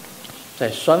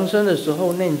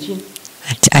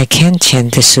 I can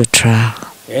chant the sutra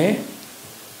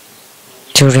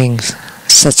during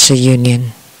such a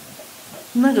union.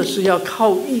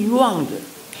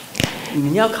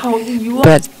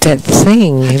 But that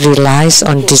thing relies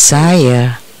on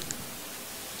desire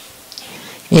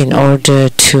in order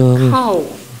to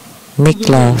make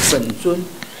love.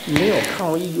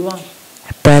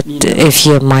 But if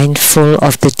you're mindful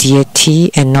of the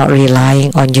deity and not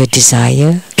relying on your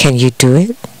desire, can you do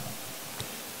it?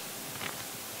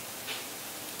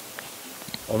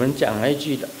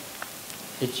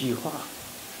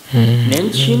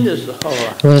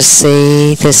 We'll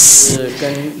say this: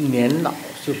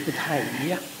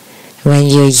 when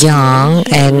you're young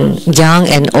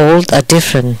and old are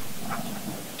different.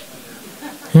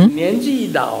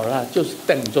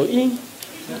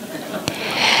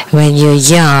 When you're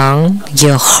young,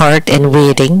 you're hard and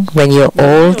waiting. When you're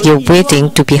old, you're waiting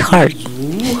to be hard.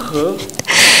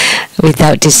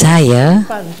 Without desire,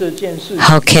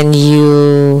 how can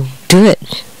you do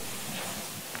it?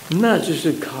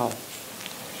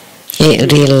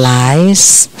 It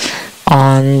relies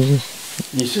on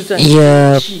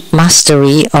your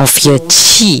mastery of your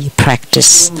qi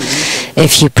practice.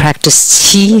 If you practice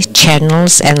qi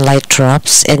channels and light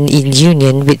drops and in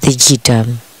union with the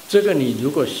yidam.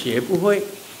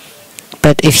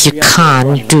 But if you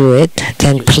can't do it,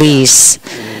 then please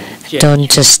don't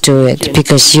just do it,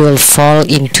 because you will fall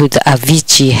into the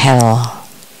avicii hell.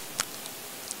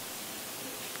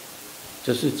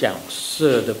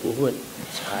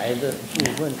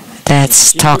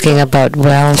 That's talking about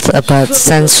wealth, about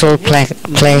sensual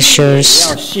pleasures.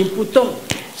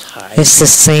 It's the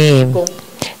same.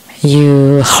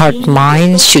 Your heart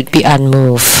mind should be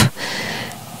unmoved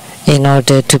in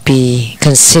order to be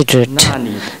considered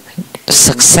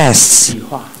success.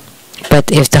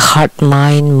 But if the heart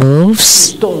mind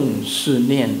moves,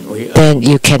 then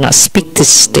you cannot speak this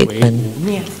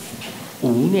statement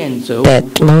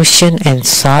that motion and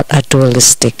thought are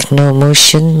dualistic. No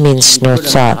motion means no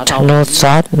thought. No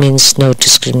thought means no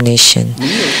discrimination.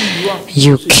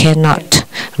 You cannot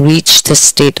reach the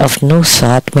state of no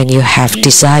thought when you have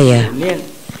desire.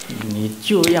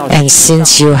 And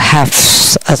since you have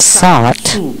a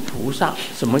thought,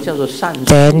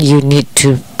 then you need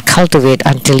to cultivate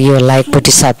until you're like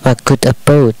Bodhisattva, good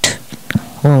abode.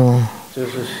 Oh,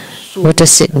 what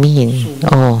does it mean?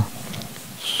 Oh,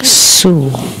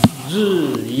 Su.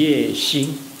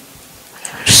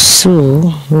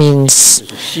 Su means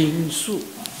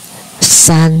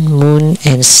sun, moon,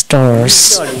 and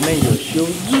stars.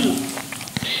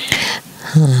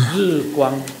 In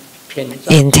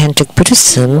Tantric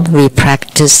Buddhism, we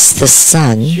practice the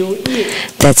sun,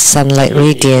 that sunlight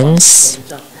radiance,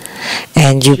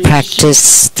 and you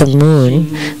practice the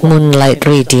moon, moonlight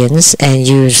radiance, and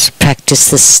you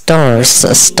practice the stars,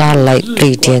 starlight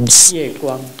radiance.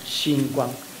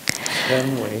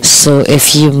 So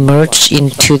if you merge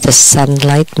into the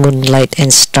sunlight, moonlight,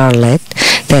 and starlight,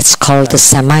 that's called the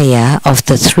samaya of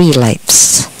the three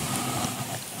lights.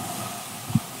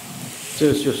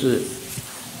 这就是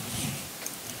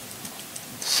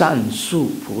善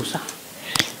树菩萨。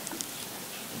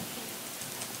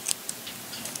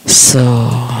 So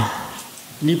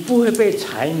你不会被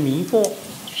财迷惑，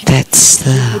 that's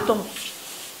不 the 动，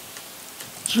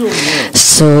就没有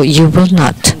so you will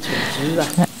not 贪嗔痴啊，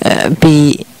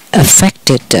 be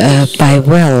affected by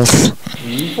wealth,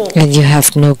 迷惑 and you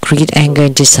have no greed, anger,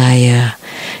 and desire.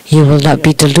 You will not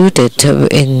be deluded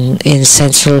in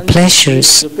sensual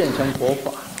pleasures. 就变成佛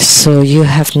法。 So you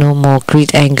have no more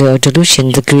greed, anger, or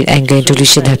delusion. The greed, anger, and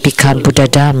delusion have become Buddha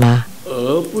Dharma.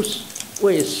 而不是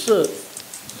为色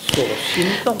所心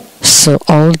动。 So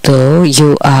although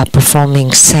you are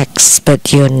performing sex,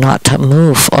 but you're not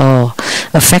moved or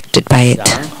affected by it.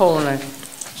 然后呢，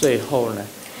最后呢，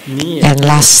你也 And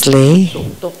lastly, 手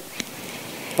动。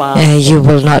 you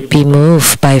will not be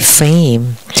moved by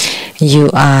fame. You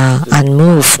are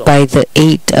unmoved by the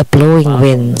 8 blowing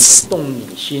winds. 动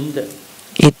你心的，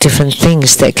 8 different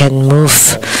things that can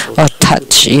move or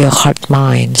touch your heart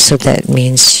mind. So that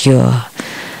means you're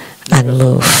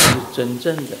unmoved. 是真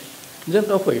正的。任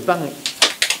何诽谤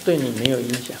对你没有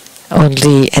影响。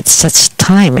 Only at such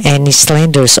time any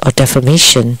slanders or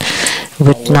defamation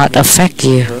would not affect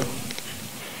you.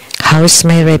 How is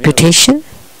my reputation?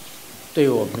 对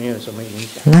我没有什么影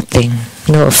响。 Nothing.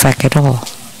 No effect at all.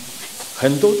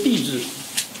 很多弟子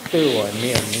对我没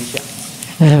有影响。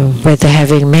 Whether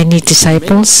having many 没有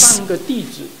disciples, 半个弟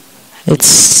子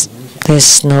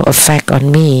there's no effect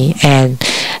on me, and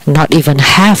not even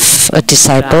half a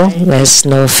disciple, there's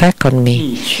no effect on me.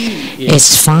 你去也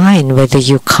It's fine whether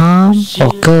you come 心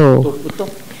or 都 go. 不动。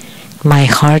 My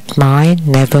heart mind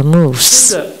never 这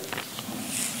moves. 个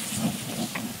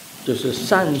就是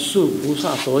善树菩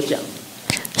萨所讲的。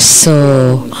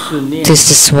 So 是念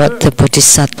this is what the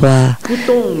Bodhisattva 不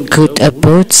动 good 则无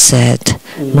abode said.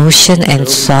 Motion and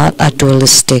thought are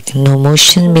dualistic. No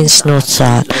motion means no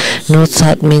thought. No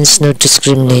thought means no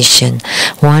discrimination.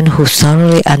 One who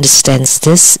thoroughly understands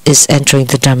this is entering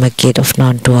the Dharma gate of 在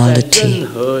non-duality. 任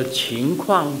何情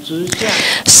况之下，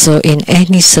 So in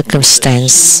any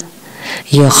circumstance,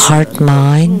 your heart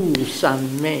mind 入三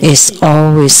昧 is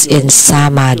always in 就在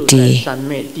samadhi, 三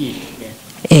昧地里面，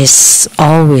 is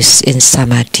always in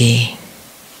samadhi.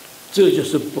 这就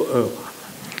是不二法。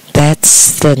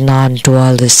 That's the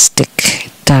non-dualistic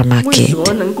Dharma 为什 gate.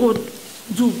 么能够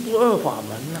入不二法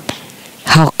门呢？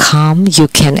 How come you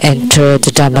can enter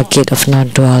the Dharma gate of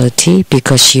non-duality?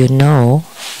 Because you know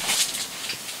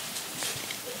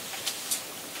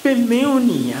并没有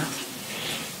你呀、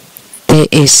 there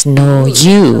is no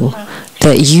you,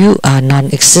 that you are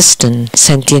non-existent.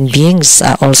 Sentient beings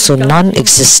are also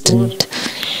non-existent.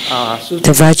 啊，是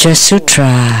The Vajra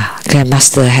Sutra,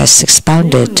 Grandmaster has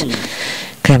expounded.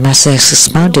 Grandmaster has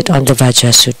expounded on the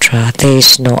Vajra Sutra. There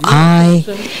is no I,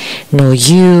 no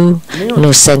you,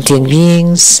 no sentient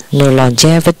beings, no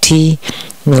longevity,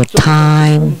 no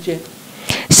time. 空间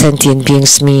Sentient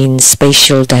beings mean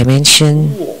spatial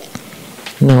dimension. 我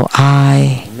No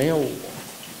I. 没有我，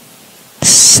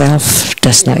 Self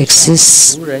does not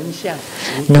exist. 无人相，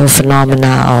无 No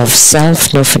phenomena of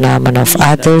self, no phenomena of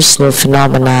others, no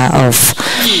phenomena of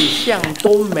事相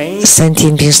都没有，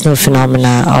 sentient beings, no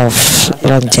phenomena of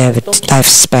longevity, 怎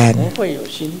lifespan. 么会有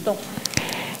心动？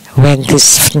 When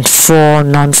this four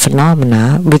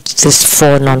non-phenomena, with this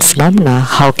four non-phenomena,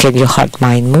 how can your heart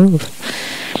mind move?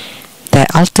 That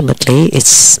ultimately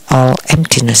it's all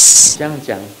emptiness. 这样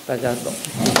讲大家懂，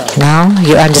知道。 Now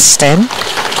you understand?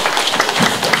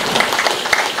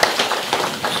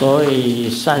 所以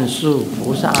善树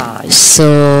菩萨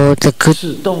So the good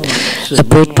是动是 the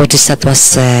Buddha 念， Bodhisattva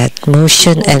said,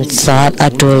 motion and thought are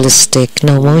dualistic.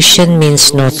 No motion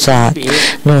means no thought.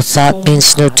 No thought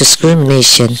means no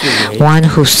discrimination. One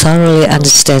who thoroughly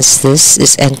understands this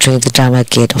is entering the Dharma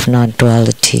gate of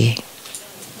non-duality.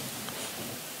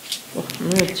 哦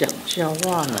没有讲笑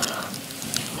话呢。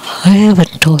 I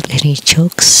haven't told any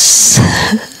jokes.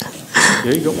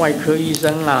 有一个外科医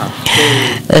生啦，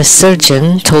对 A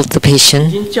surgeon told the 已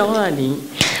patient, 经交代你，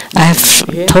 I've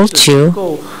每天 told 只 you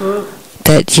够喝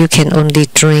that you can only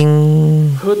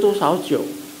drink 喝多少酒，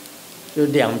就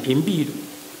2瓶秘鲁。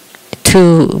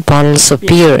 2 bottles of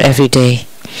beer every day.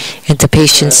 And the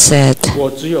patient said, 我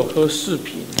只有喝4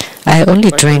瓶。 I only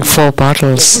drank 4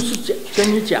 bottles. 不是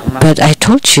跟你讲吗？ But I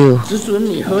told you, 只准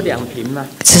你喝2瓶嘛。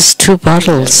 just 2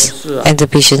 bottles. And the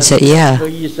patient said, yeah. 科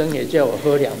医生也叫我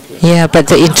喝2瓶。 Yeah, but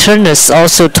the internist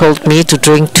also told me to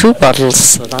drink 2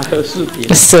 bottles. 他喝4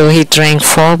瓶。 So he drank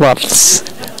 4 bottles.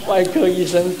 外科医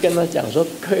生跟他讲说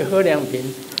可以喝2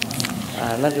瓶。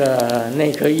那个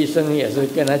内科医生也是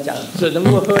跟他讲，只能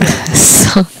够喝2瓶。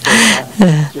So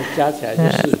就加起来就4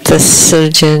瓶。 the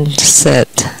surgeon said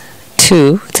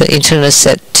 2, the internist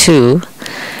said 2,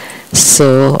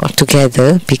 so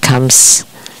together becomes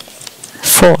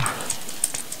 4.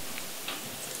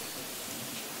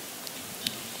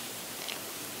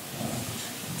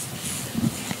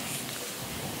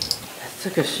 这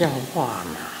个笑话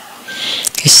嘛。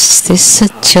 Is this a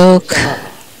joke?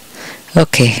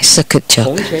 Okay, it's a good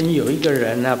从 joke. 前有一个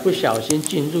人不小心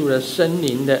进入了森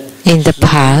林的。 In the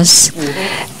past,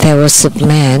 there was a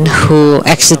man who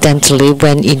accidentally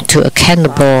went into a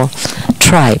cannibal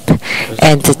tribe,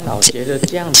 and the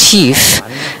chief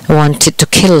wanted to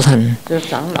kill him. 这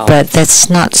长老 But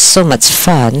that's not so much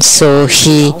fun, so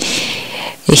he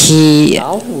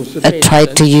老虎是被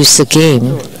tried to use a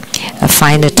game.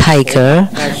 Find a tiger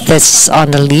that's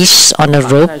on a leash on a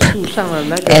rope, 在树上的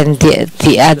那个 and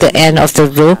the other end of the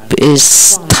rope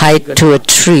is tied to a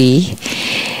tree,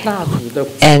 蜡烛的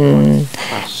and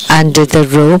under the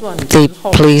rope they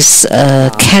place a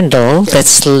candle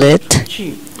that's lit,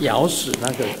 去咬死那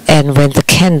个人， and when the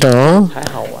candle 还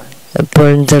好玩。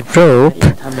 burned the rope,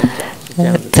 他们讲是这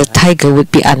样子， the tiger would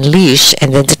be unleashed,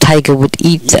 and then the tiger would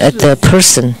eat the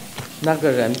person. 那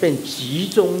个人便急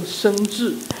中生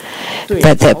智，对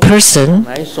But that person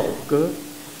来首歌，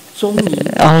终于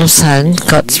all of a sudden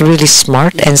got really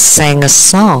smart and sang a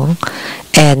song,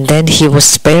 and then he was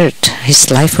spared.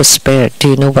 His life was spared. Do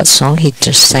you know what song he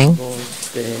just sang?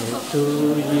 birthday to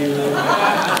you,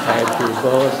 happy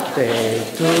birthday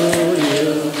to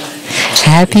you.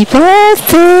 Happy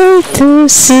birthday to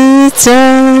师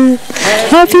尊,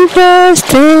 Happy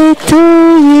birthday to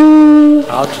you.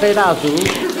 好，吹蜡烛，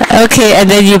 Okay, and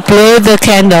then you blow the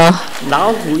candle.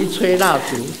 老虎一吹蜡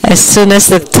烛， As soon as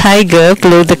the tiger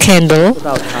blew the candle, 不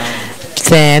到他，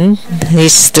 then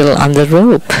he's still on the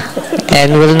rope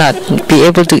and will not be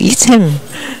able to eat him.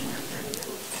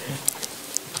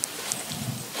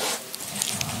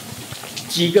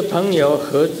 几个朋友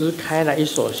合资开了一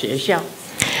所学校，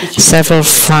 Several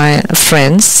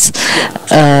friends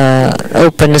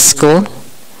opened a school,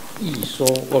 乙说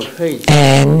我可以教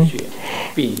and 学，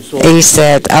丙说 A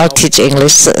said, I'll teach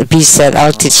English, B said,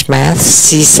 I'll teach math,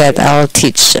 C said, I'll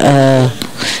teach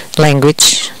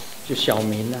language, 就小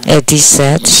明啊， D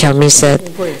said, Xiaomi said,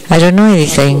 I don't know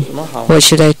anything, 什么好？ what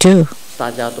should I do?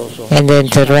 大家都说 And then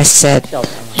the rest said, 校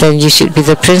长。 then you should be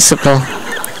the principal.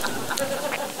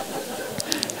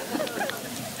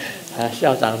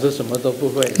 校长是什么都不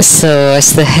会， So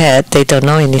as the head, they don't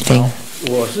know anything.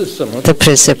 我是什么 The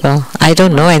principal, I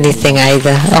don't know anything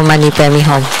either. Oh, Mani Pemi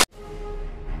home.